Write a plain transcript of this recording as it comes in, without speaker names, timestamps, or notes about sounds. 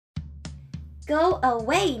Go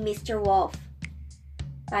Away, Mr. Wolf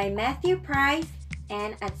by Matthew Price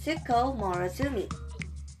and Atsuko Morozumi.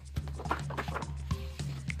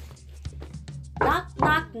 Knock,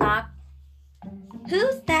 knock, knock.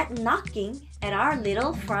 Who's that knocking at our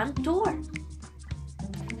little front door?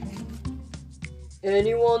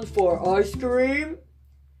 Anyone for ice cream?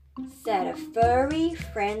 Said a furry,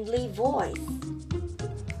 friendly voice.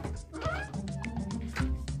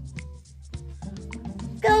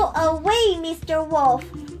 Go away, Mr. Wolf,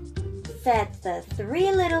 said the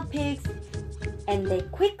three little pigs, and they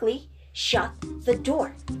quickly shut the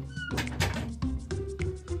door.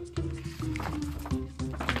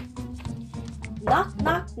 Knock,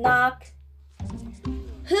 knock, knock.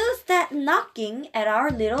 Who's that knocking at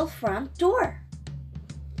our little front door?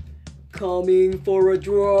 Coming for a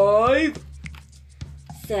drive?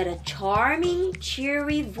 Said a charming,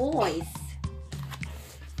 cheery voice.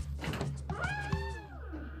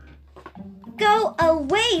 Go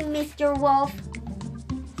away, Mr. Wolf,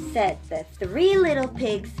 said the three little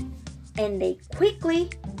pigs, and they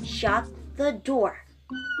quickly shut the door.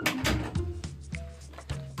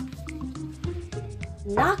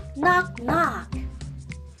 Knock, knock, knock.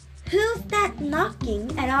 Who's that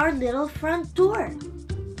knocking at our little front door?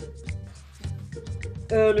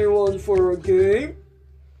 Anyone for a game?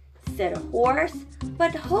 Said a hoarse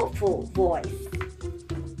but hopeful voice.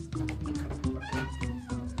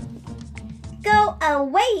 Go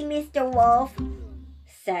away, Mr. Wolf,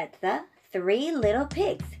 said the three little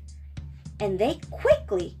pigs, and they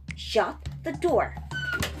quickly shut the door.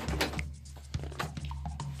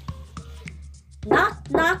 Knock,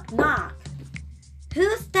 knock, knock.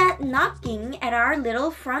 Who's that knocking at our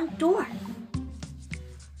little front door?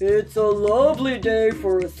 It's a lovely day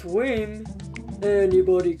for a swim.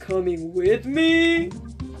 Anybody coming with me?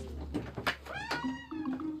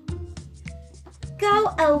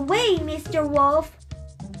 Go away, Mr. Wolf,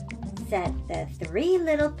 said the three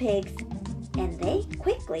little pigs, and they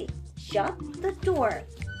quickly shut the door.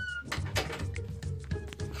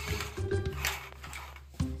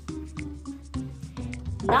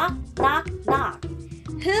 Knock, knock, knock.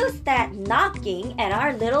 Who's that knocking at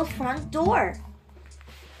our little front door?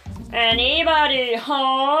 Anybody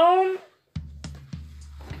home?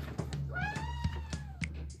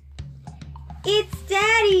 It's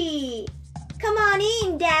Daddy! Come on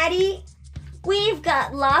in, Daddy! We've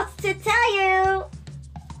got lots to tell you!